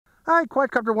Hi,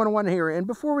 Quadcopter 101 here, and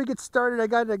before we get started, I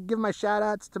got to give my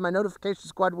shout-outs to my Notification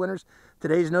Squad winners.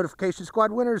 Today's Notification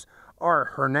Squad winners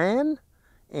are Hernan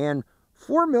and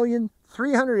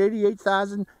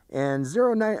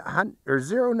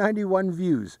 4,388,091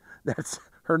 views. That's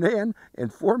Hernan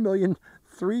and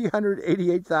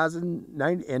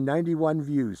 4,388,091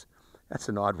 views. That's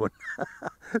an odd one.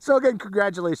 So again,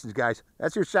 congratulations, guys.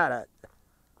 That's your shout-out.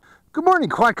 Good morning,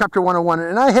 Quadcopter 101,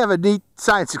 and I have a neat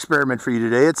science experiment for you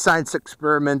today. It's Science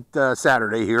Experiment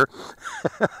Saturday here.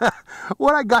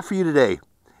 What I got for you today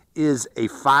is a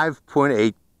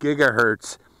 5.8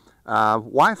 gigahertz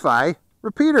Wi-Fi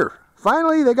repeater.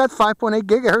 Finally, they got 5.8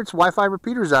 gigahertz Wi-Fi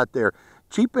repeaters out there,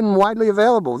 cheap and widely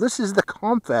available. This is the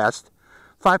Comfast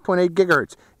 5.8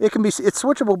 gigahertz. It's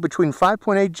switchable between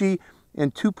 5.8G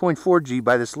and 2.4G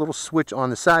by this little switch on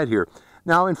the side here.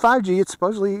 Now, in 5G, it's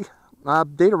supposedly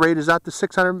data rate is out to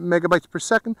 600 megabytes per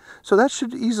second, so that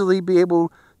should easily be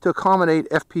able to accommodate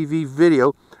FPV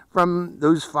video from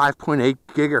those 5.8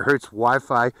 gigahertz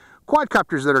Wi-Fi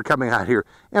quadcopters that are coming out here.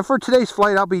 And for today's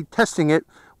flight, I'll be testing it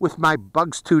with my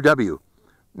B2W.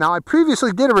 Now, I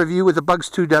previously did a review with the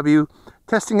B2W,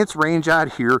 testing its range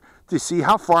out here to see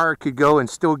how far it could go and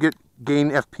still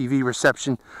gain FPV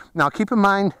reception. Now, keep in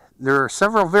mind, there are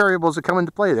several variables that come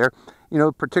into play there. You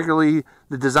know, particularly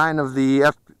the design of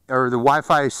the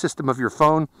Wi-Fi system of your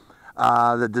phone,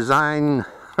 the design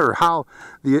or how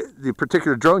the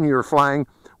particular drone you were flying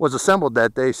was assembled.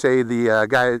 That they say the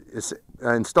guy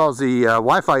installs the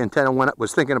Wi-Fi antenna when it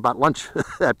was thinking about lunch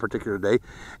that particular day,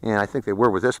 and I think they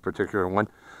were with this particular one.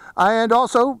 And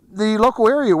also the local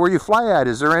area where you fly at.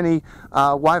 Is there any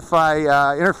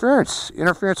Wi-Fi interference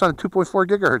on the 2.4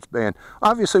 gigahertz band?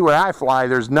 Obviously, where I fly,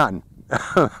 there's none.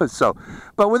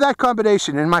 But with that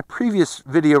combination, in my previous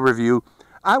video review,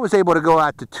 I was able to go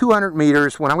out to 200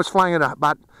 meters when I was flying at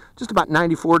just about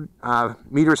 94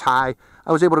 meters high.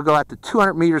 I was able to go out to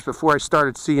 200 meters before I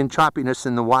started seeing choppiness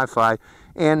in the Wi-Fi,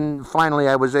 and finally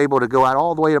I was able to go out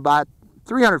all the way to about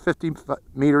 350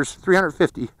 meters,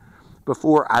 350,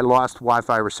 before I lost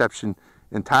Wi-Fi reception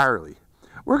entirely.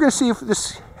 We're going to see if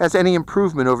this has any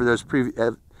improvement over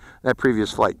that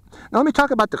previous flight. Now let me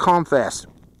talk about the Comfast.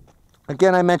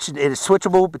 Again, I mentioned it is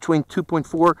switchable between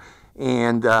 2.4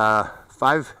 and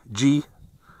 5G.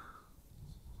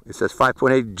 It says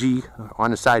 5.8G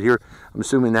on the side here. I'm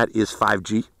assuming that is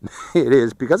 5G. It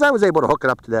is, because I was able to hook it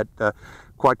up to that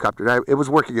quadcopter. It was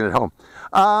working at home.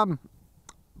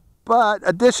 But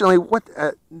additionally,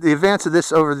 the advance of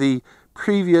this over the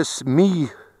previous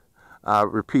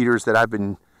repeaters that I've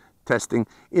been testing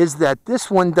is that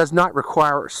this one does not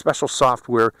require special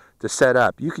software to set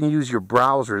up. You can use your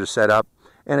browser to set up,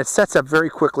 and it sets up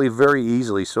very quickly, very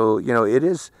easily. So, you know, it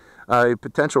is a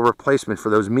potential replacement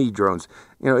for those drones.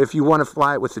 You know, if you want to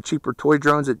fly it with the cheaper toy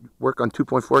drones that work on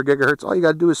 2.4 gigahertz, all you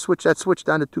got to do is switch that switch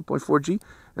down to 2.4G,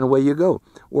 and away you go.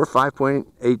 Or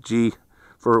 5.8G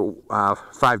for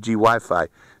 5G Wi-Fi.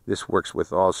 This works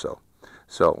with also.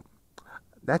 So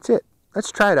that's it.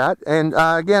 Let's try it out. And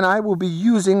again, I will be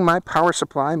using my power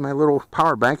supply, my little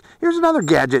power bank. Here's another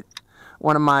gadget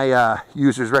one of my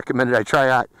users recommended I try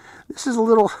out. This is a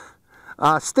little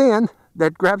stand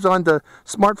that grabs onto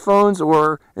smartphones,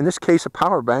 or in this case a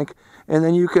power bank, and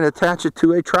then you can attach it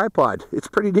to a tripod. It's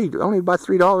pretty neat. Only about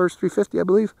 $3, $3.50 I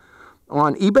believe,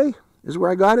 on eBay is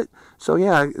where I got it. So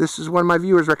yeah, this is one of my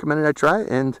viewers recommended I try,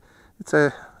 and it's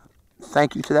a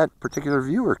thank you to that particular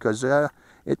viewer, because it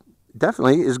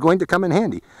definitely is going to come in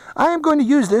handy. I am going to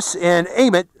use this and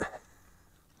aim it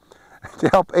to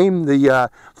help aim the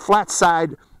flat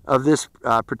side of this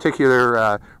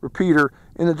particular repeater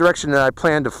in the direction that I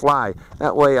plan to fly.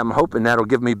 That way I'm hoping that'll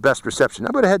give me best reception.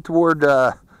 I'm going to head toward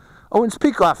Owens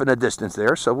Peak off in the distance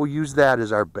there, so we'll use that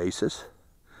as our basis,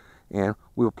 and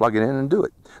we'll plug it in and do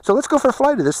it. So let's go for a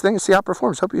flight of this thing and see how it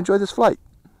performs. Hope you enjoy this flight.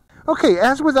 Okay,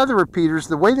 as with other repeaters,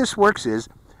 the way this works is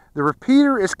the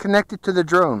repeater is connected to the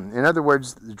drone. In other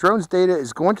words, the drone's data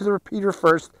is going to the repeater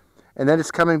first, and then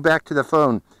it's coming back to the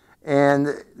phone. And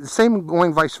the same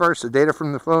going vice versa. Data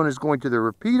from the phone is going to the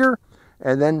repeater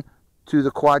and then to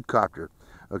the quadcopter.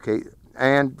 Okay,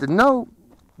 and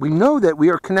we know that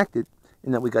we are connected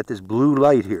and that we got this blue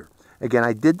light here. Again,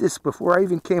 I did this before I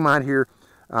even came out here.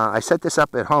 I set this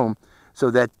up at home so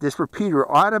that this repeater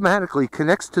automatically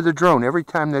connects to the drone. Every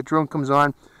time that drone comes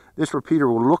on, this repeater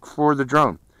will look for the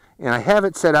drone. And I have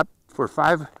it set up for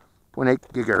 5.8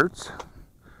 gigahertz,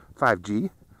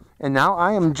 5G. And now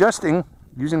I am adjusting,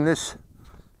 using this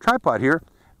tripod here,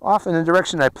 off in the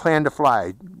direction I plan to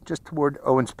fly, just toward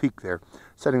Owens Peak there,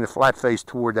 setting the flat face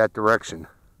toward that direction.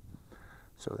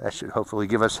 So that should hopefully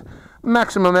give us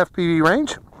maximum FPV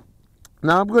range.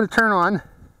 Now I'm going to turn on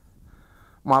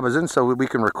Mobazin so we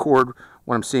can record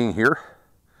what I'm seeing here.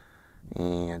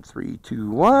 And 3,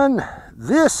 2, 1.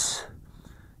 This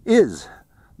is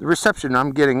the reception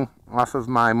I'm getting off of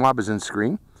my Mobazin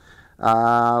screen.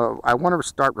 I want to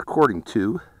start recording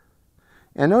too.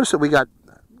 And notice that we got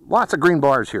lots of green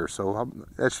bars here, so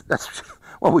that's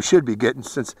what we should be getting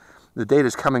since the data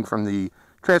is coming from the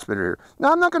transmitter here.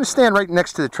 Now I'm not going to stand right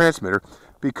next to the transmitter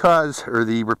or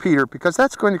the repeater, because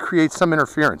that's going to create some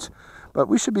interference. But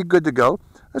we should be good to go.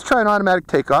 Let's try an automatic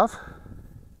takeoff.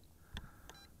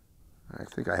 I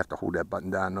think I have to hold that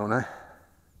button down, don't I?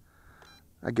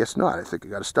 I guess not. I think I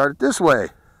got to start it this way.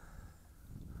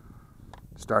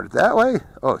 Start it that way.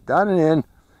 Oh, down and in.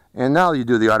 And now you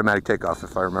do the automatic takeoff,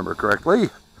 if I remember correctly.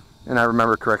 And I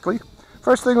remember correctly.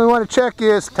 First thing we want to check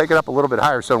is, take it up a little bit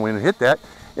higher so we can hit that,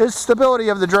 is stability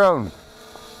of the drone.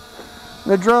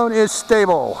 The drone is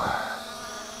stable.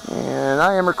 And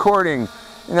I am recording.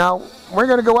 Now, we're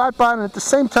going to go outbound, and at the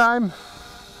same time,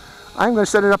 I'm going to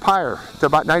set it up higher to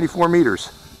about 94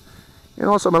 meters. And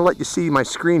also I'm going to let you see my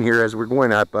screen here as we're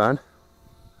going outbound.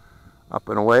 Up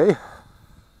and away.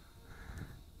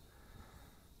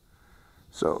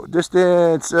 So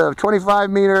distance of 25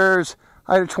 meters,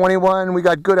 height of 21. We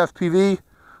got good FPV.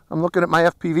 I'm looking at my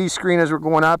FPV screen as we're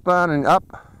going outbound and up.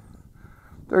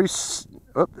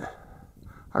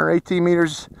 118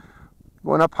 meters,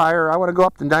 going up higher. I want to go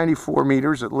up to 94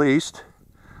 meters at least,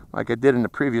 like I did in the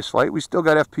previous flight. We still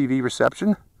got FPV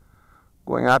reception.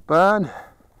 Going outbound.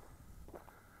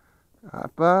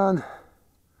 Outbound.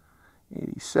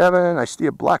 87. I see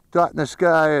a black dot in the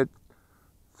sky at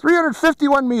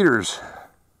 351 meters.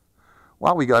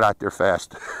 Wow, we got out there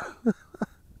fast.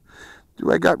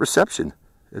 Do I got reception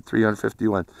at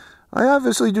 351? I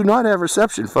obviously do not have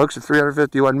reception, folks, at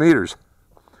 351 meters.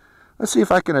 Let's see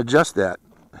if I can adjust that.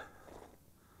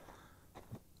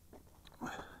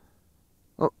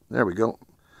 Oh, there we go.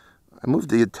 I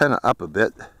moved the antenna up a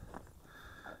bit.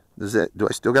 Do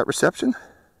I still got reception?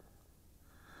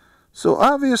 So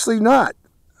obviously not.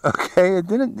 Okay,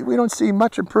 we don't see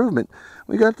much improvement.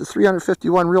 We got to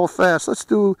 351 real fast. Let's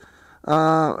do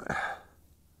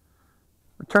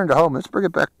return to home. Let's bring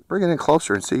it back, bring it in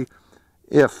closer and see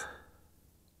if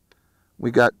we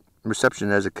got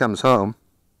reception as it comes home.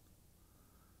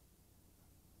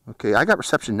 Okay, I got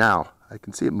reception now. I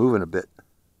can see it moving a bit.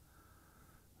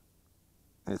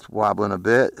 It's wobbling a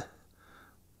bit.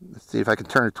 Let's see if I can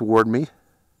turn it toward me.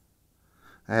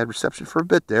 I had reception for a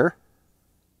bit there.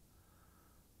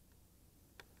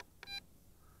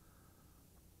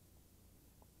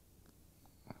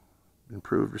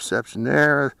 Improved reception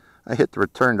there. I hit the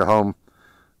return to home.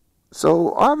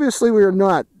 So obviously we are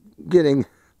not getting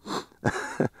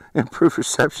improved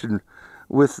reception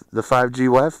with the 5G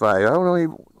Wi-Fi.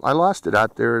 I lost it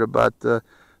out there at about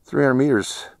 300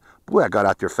 meters. Boy, I got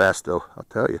out there fast though, I'll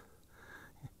tell you.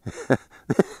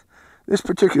 This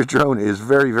particular drone is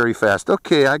very, very fast.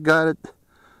 Okay, I got it.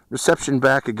 Reception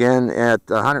back again at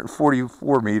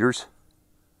 144 meters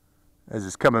as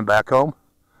it's coming back home.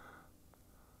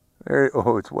 There,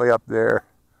 oh, it's way up there.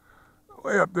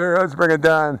 Way up there. Let's bring it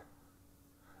down.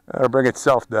 That'll bring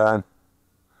itself down.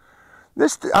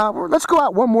 Let's go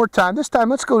out one more time. This time,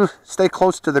 let's go stay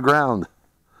close to the ground.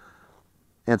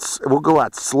 And we'll go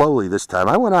out slowly this time.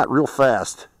 I went out real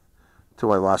fast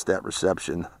until I lost that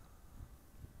reception.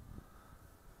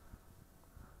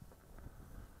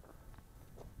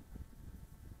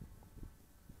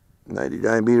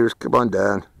 .99 meters. Come on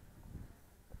down.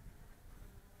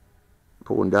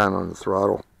 Pulling down on the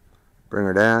throttle. Bring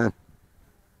her down.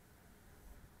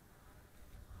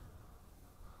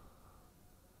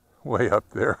 Way up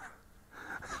there.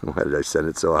 Why did I send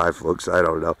it so high, folks? I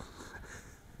don't know.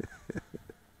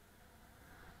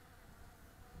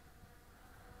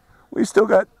 We still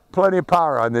got plenty of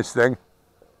power on this thing.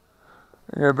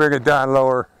 I'm going to bring it down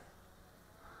lower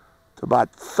to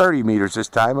about 30 meters this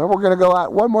time, and we're going to go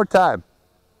out one more time.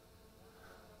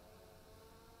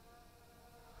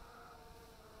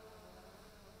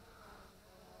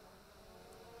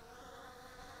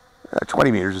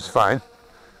 20 meters is fine.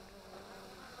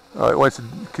 Oh, it wants to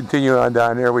continue on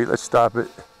down there. Let's stop it.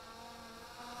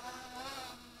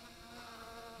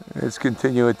 It's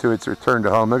continuing to its return to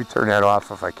home. Let me turn that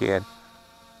off if I can.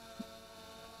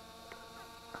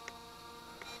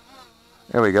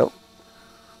 There we go.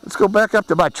 Let's go back up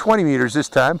to about 20 meters this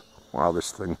time. Wow,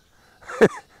 this thing.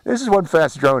 This is one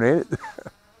fast drone, ain't it?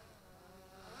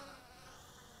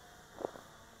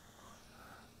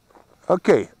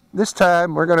 Okay, this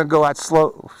time we're going to go out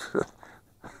slow.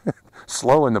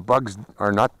 Slow and the bugs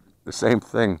are not the same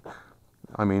thing.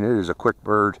 I mean, it is a quick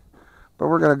bird. But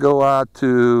we're going to go out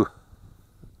to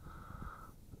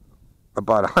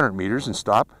about 100 meters and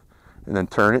stop, and then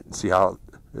turn it and see how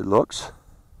it looks.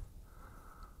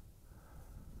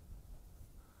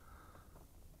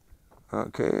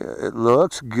 Okay, it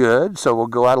looks good, so we'll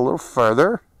go out a little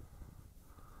further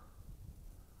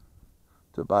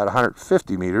to about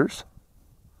 150 meters.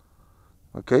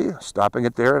 Okay, stopping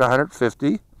it there at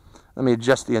 150. Let me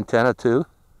adjust the antenna too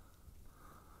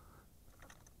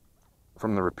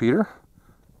from the repeater.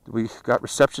 We got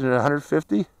reception at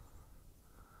 150.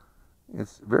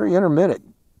 It's very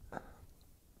intermittent.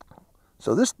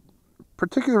 So this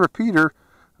particular repeater,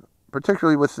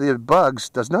 particularly with the bugs,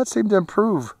 does not seem to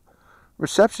improve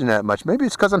reception that much. Maybe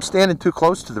it's because I'm standing too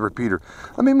close to the repeater.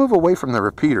 Let me move away from the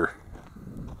repeater.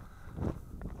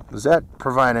 Does that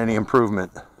provide any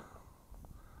improvement?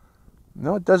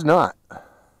 No, it does not.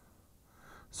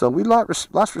 So we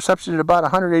lost reception at about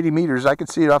 180 meters. I can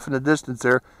see it off in the distance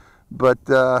there, but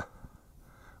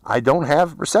I don't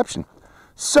have reception.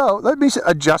 So let me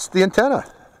adjust the antenna.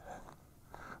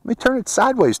 Let me turn it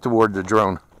sideways toward the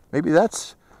drone. Maybe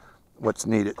that's what's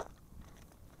needed.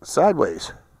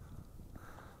 Sideways.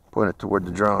 Point it toward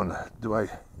the drone. Do I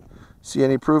see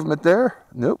any improvement there?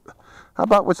 Nope. How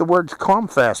about with the word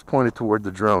Comfast pointed toward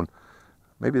the drone?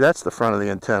 Maybe that's the front of the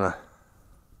antenna.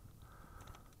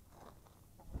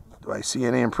 Do I see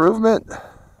any improvement?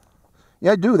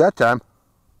 Yeah, I do that time.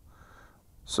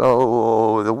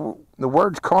 So the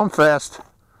word Comfast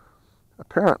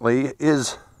apparently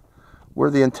is where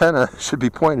the antenna should be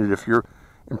pointed if you're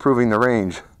improving the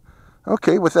range.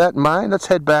 Okay, with that in mind, let's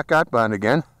head back outbound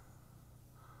again.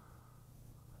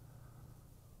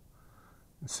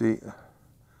 See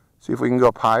if we can go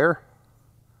up higher.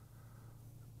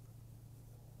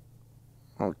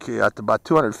 Okay, at about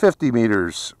 250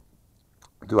 meters.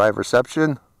 Do I have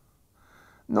reception?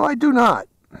 No, I do not.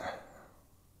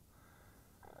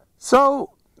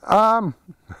 So, I'm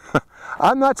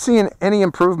not seeing any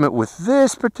improvement with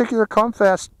this particular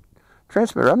Comfast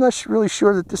transmitter. I'm not really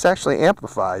sure that this actually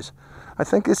amplifies. I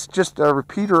think it's just a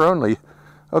repeater only.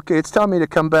 Okay, it's telling me to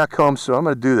come back home, so I'm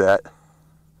going to do that.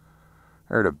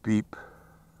 I heard a beep.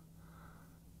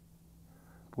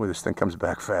 Boy, this thing comes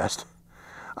back fast.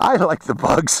 I like the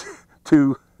bugs,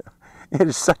 too. It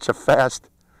is such a fast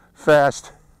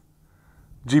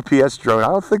GPS drone. I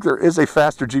don't think there is a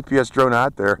faster GPS drone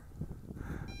out there.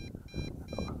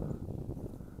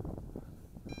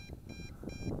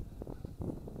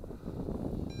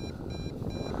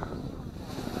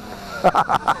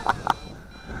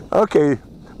 Okay,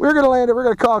 we're going to land it. We're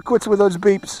going to call it quits with those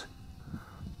beeps.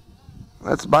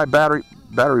 That's my battery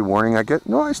warning I get.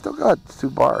 No, I still got 2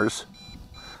 bars.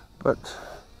 But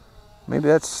maybe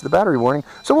that's the battery warning.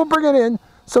 So we'll bring it in.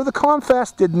 So the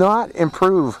Comfast did not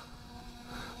improve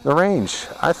the range.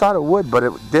 I thought it would, but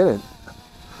it didn't.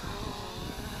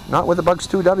 Not with the Bugs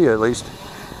 2W at least.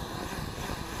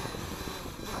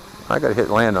 I gotta hit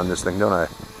land on this thing, don't I?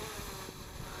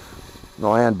 The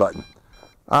land button.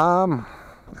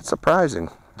 That's surprising.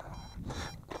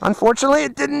 Unfortunately,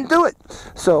 it didn't do it.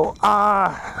 So,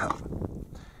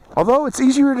 although it's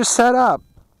easier to set up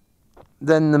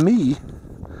than the Me.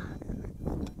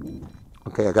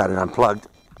 Okay, I got it unplugged.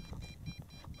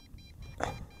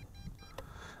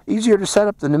 Easier to set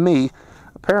up than the Me.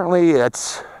 Apparently,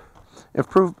 it's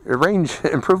improvement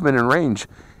in range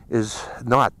is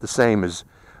not the same as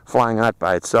flying out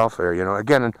by itself there. You know,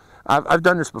 again, I've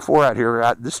done this before out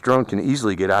here. This drone can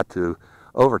easily get out to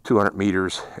over 200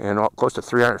 meters and close to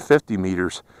 350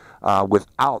 meters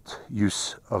without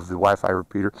use of the Wi-Fi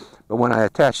repeater. But when I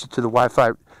attached it to the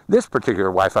Wi-Fi, this particular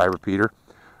Wi-Fi repeater,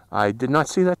 I did not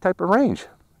see that type of range.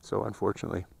 So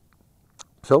unfortunately.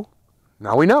 So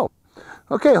now we know.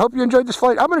 Okay, hope you enjoyed this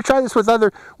flight. I'm going to try this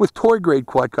with toy grade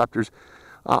quadcopters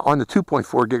on the 2.4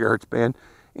 gigahertz band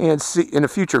and see in the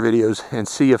future videos and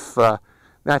see if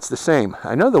that's the same.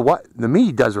 I know the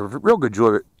Me does a real good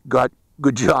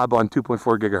job on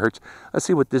 2.4 gigahertz. Let's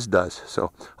see what this does.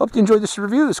 So hope you enjoyed this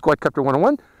review. This is Quadcopter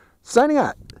 101 signing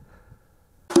out.